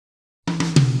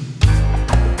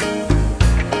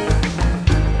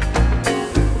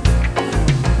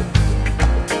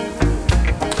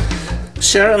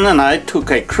Sharon and I took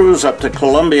a cruise up the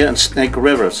Columbia and Snake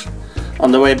Rivers.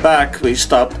 On the way back, we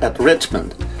stopped at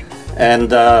Richland,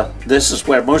 and this is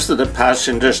where most of the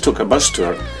passengers took a bus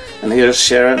tour. And here's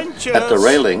Sharon at the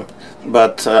railing,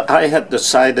 but I had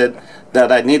decided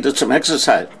that I needed some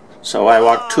exercise, so I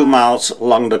walked 2 miles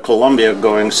along the Columbia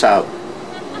going south.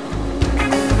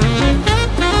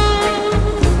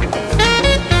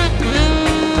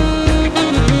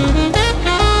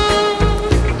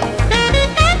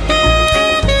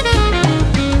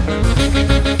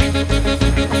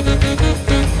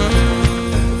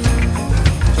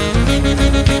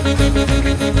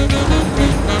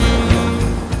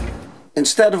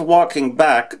 Instead of walking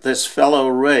back, this fellow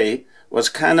Ray was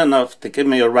kind enough to give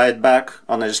me a ride back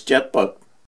on his jet boat.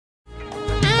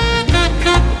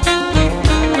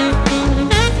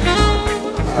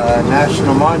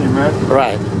 National monument.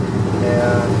 Right.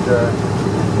 And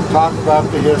talk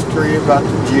about the history, about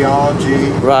the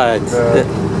geology. Right. The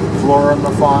flora and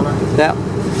the fauna. Yeah.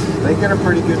 They get a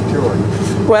pretty good tour.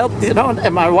 Well, you know,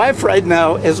 and my wife right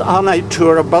now is on a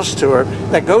tour, a bus tour,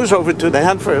 that goes over to the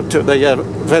Hanford, to the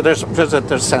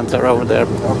visitor center over there.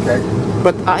 Okay.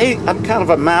 But I'm kind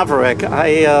of a maverick.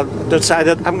 I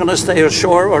decided I'm going to stay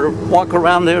ashore or walk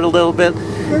around there a little bit.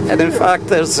 And in fact,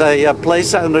 there's a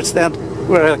place I understand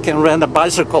where I can rent a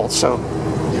bicycle. So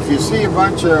if you see a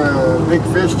bunch of big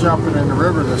fish jumping in the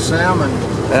river, the salmon,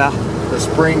 yeah, the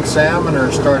spring salmon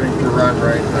are starting to run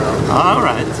right now. All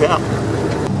right, yeah.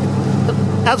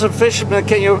 As a fisherman,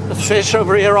 can you fish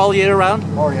over here all year round?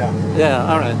 Oh yeah. Yeah,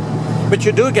 all right. But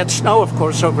you do get snow, of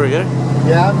course, over here.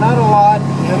 Yeah, not a lot.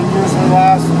 It usually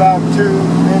lasts about 2,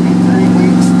 maybe 3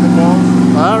 weeks at the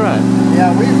most. All right.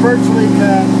 Yeah, we virtually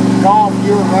can golf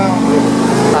year round here.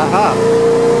 Uh-huh.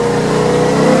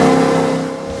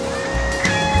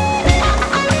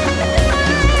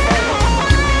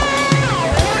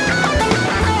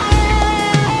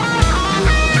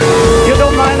 You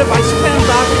don't mind if I stand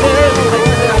back there?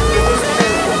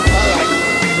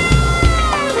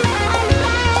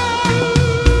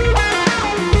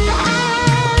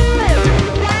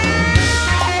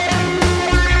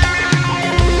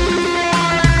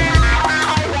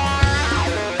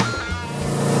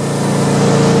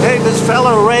 Hey, this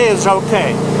fellow Ray is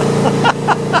okay.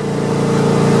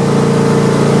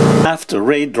 After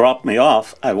Ray dropped me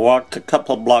off, I walked a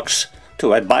couple blocks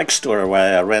to a bike store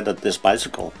where I rented this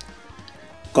bicycle.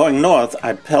 Going north,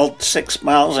 I pedaled 6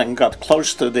 miles and got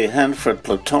close to the Hanford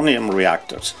plutonium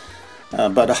reactors,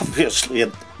 but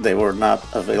obviously they were not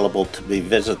available to be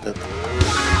visited.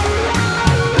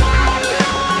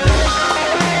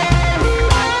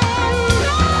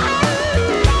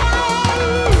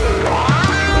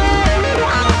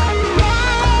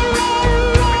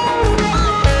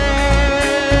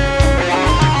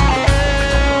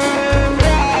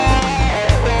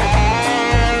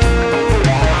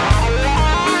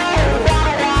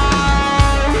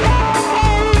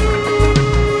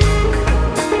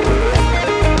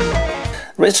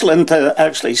 Richland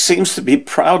actually seems to be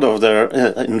proud of their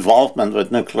involvement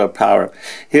with nuclear power.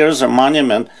 Here's a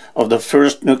monument of the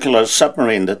first nuclear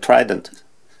submarine, the Trident.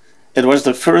 It was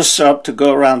the first sub to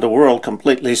go around the world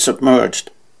completely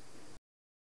submerged.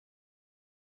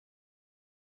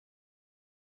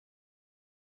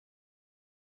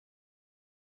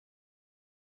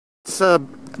 It's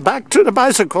back to the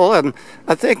bicycle, and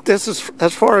I think this is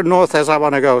as far north as I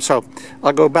want to go, so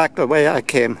I'll go back the way I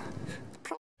came.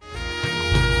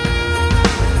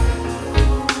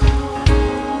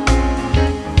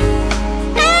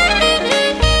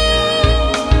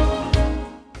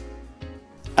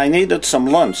 I needed some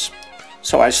lunch,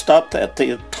 so I stopped at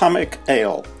the Atomic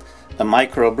Ale, a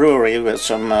microbrewery with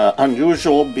some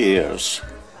unusual beers.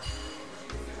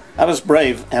 I was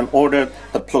brave and ordered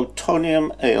a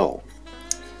plutonium ale.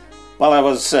 While I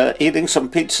was eating some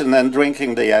pizza and then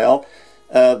drinking the ale,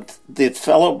 the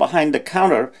fellow behind the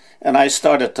counter and I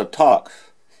started to talk.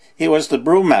 He was the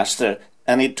brewmaster,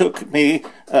 and he took me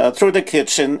through the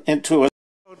kitchen into a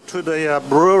to the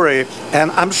brewery.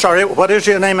 And I'm sorry, what is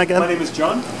your name again? My name is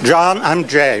John. John, I'm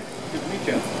Jay. Good to meet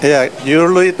you. Yeah, you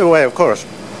lead the way, of course.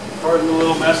 Pardon the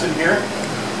little mess in here.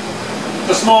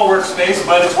 It's a small workspace,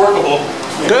 but it's workable.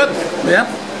 Good, yeah.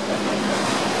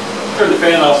 Turn the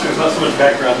fan off so there's not so much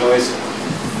background noise.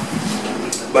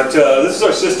 But this is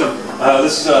our system.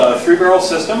 This is a 3-barrel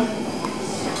system.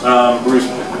 Brews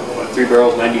 3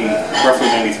 barrels, roughly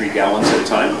 93 gallons at a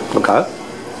time. Okay.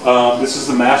 This is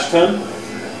the mash tun.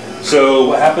 So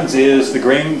what happens is the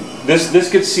grain, this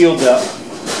gets sealed up.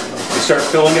 You start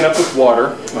filling it up with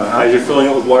water. As you're filling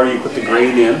it with water, you put the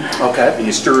grain in. Okay. And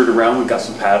you stir it around. We've got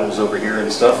some paddles over here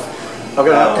and stuff.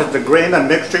 Okay, is the grain a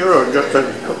mixture or just a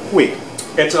wheat?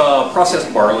 It's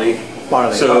processed barley.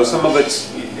 Barley. So some of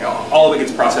it's, all of it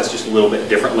gets processed just a little bit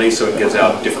differently, so it gives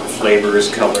out different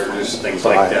flavors, colors, things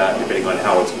like that, depending on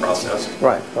how it's processed.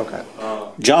 Right, okay.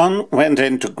 John went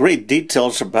into great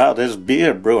details about his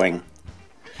beer brewing.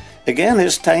 Again,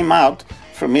 his time out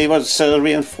for me was to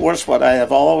reinforce what I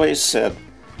have always said.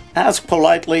 Ask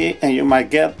politely and you might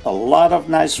get a lot of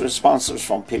nice responses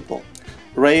from people.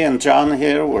 Ray and John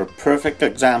here were perfect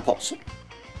examples.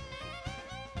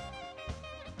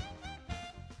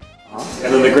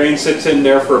 And then the grain sits in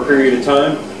there for a period of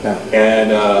time,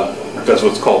 and does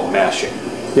what's called mashing.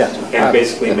 Yes. And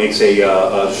basically makes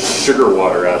a sugar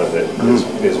water out of it,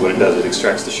 is what it does. It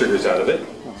extracts the sugars out of it.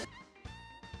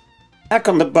 Back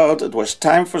on the boat, it was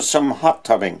time for some hot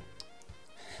tubbing.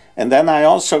 And then I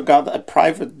also got a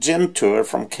private gin tour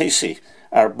from Casey,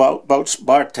 our boat's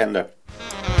bartender.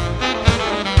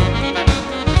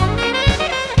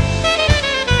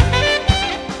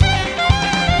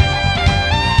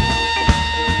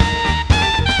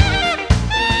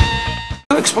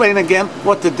 Explain again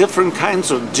what the different kinds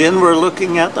of gin we're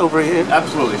looking at over here?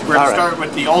 Absolutely. We're going to start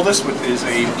with the oldest, which is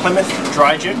a Plymouth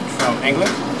dry gin from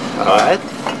England. All right.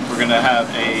 We're going to have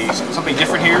something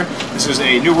different here. This is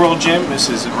a New World gin. This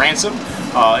is Ransom.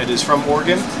 It is from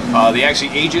Oregon. They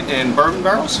actually age it in bourbon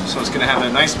barrels, so it's going to have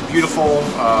a nice, beautiful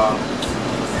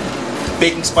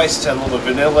baking spices. Has a little bit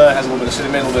of vanilla, has a little bit of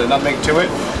cinnamon, a little bit of nutmeg to it.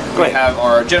 Great. We have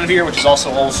our Genevieve, which is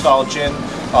also old style gin.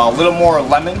 A little more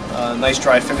lemon, nice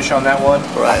dry finish on that one.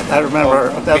 Right, I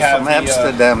remember that's from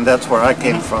Amsterdam, that's where I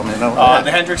came from, you know.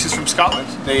 The Hendrix is from Scotland.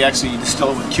 They actually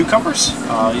distill it with cucumbers.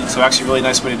 So actually a really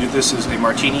nice way to do this is a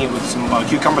martini with some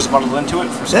cucumbers bundled into it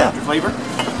for some extra flavor.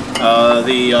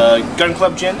 The Gun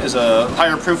Club gin is a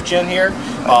higher proof gin here.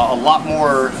 A lot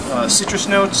more citrus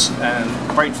notes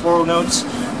and bright floral notes.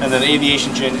 And then the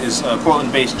Aviation gin is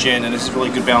Portland-based gin, and this is a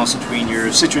really good balance between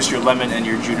your citrus, your lemon, and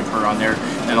your juniper on there,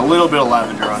 and a little bit of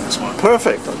lavender on this one.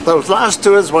 Perfect. Those last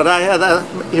two is what I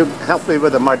had. You helped me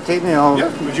with a martini.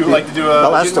 Yeah. Would you like to do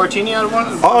a gin martini out of one?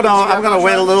 Oh no, I'm going to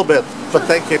wait a little bit, but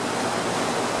thank you.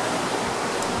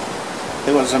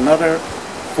 It was another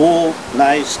full,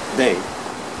 nice day.